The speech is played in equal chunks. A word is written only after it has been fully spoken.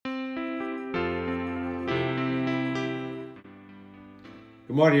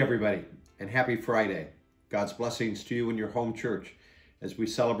Good morning, everybody, and happy Friday. God's blessings to you and your home church as we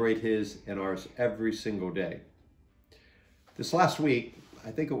celebrate His and ours every single day. This last week,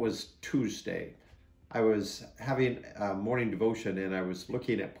 I think it was Tuesday, I was having a morning devotion and I was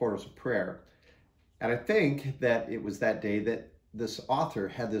looking at Portals of Prayer. And I think that it was that day that this author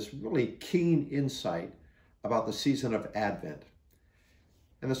had this really keen insight about the season of Advent.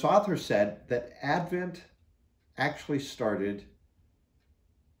 And this author said that Advent actually started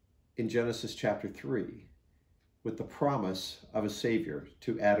in Genesis chapter 3 with the promise of a Savior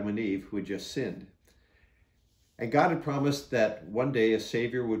to Adam and Eve who had just sinned. And God had promised that one day a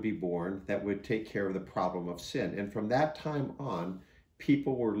Savior would be born that would take care of the problem of sin. And from that time on,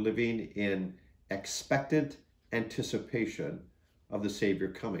 people were living in expectant anticipation of the Savior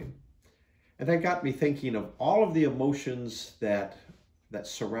coming. And that got me thinking of all of the emotions that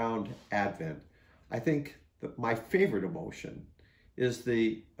surround Advent. I think that my favorite emotion is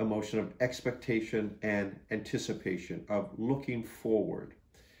the emotion of expectation and anticipation, of looking forward.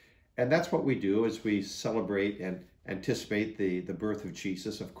 And that's what we do as we celebrate and anticipate the birth of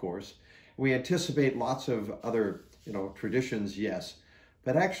Jesus, of course. We anticipate lots of other, traditions, yes,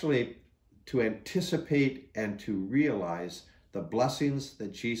 but actually to anticipate and to realize the blessings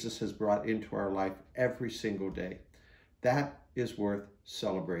that Jesus has brought into our life every single day. That is worth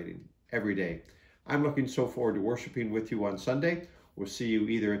celebrating every day. I'm looking so forward to worshiping with you on Sunday. We'll see you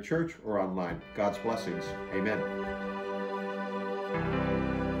either at church or online. God's blessings. Amen.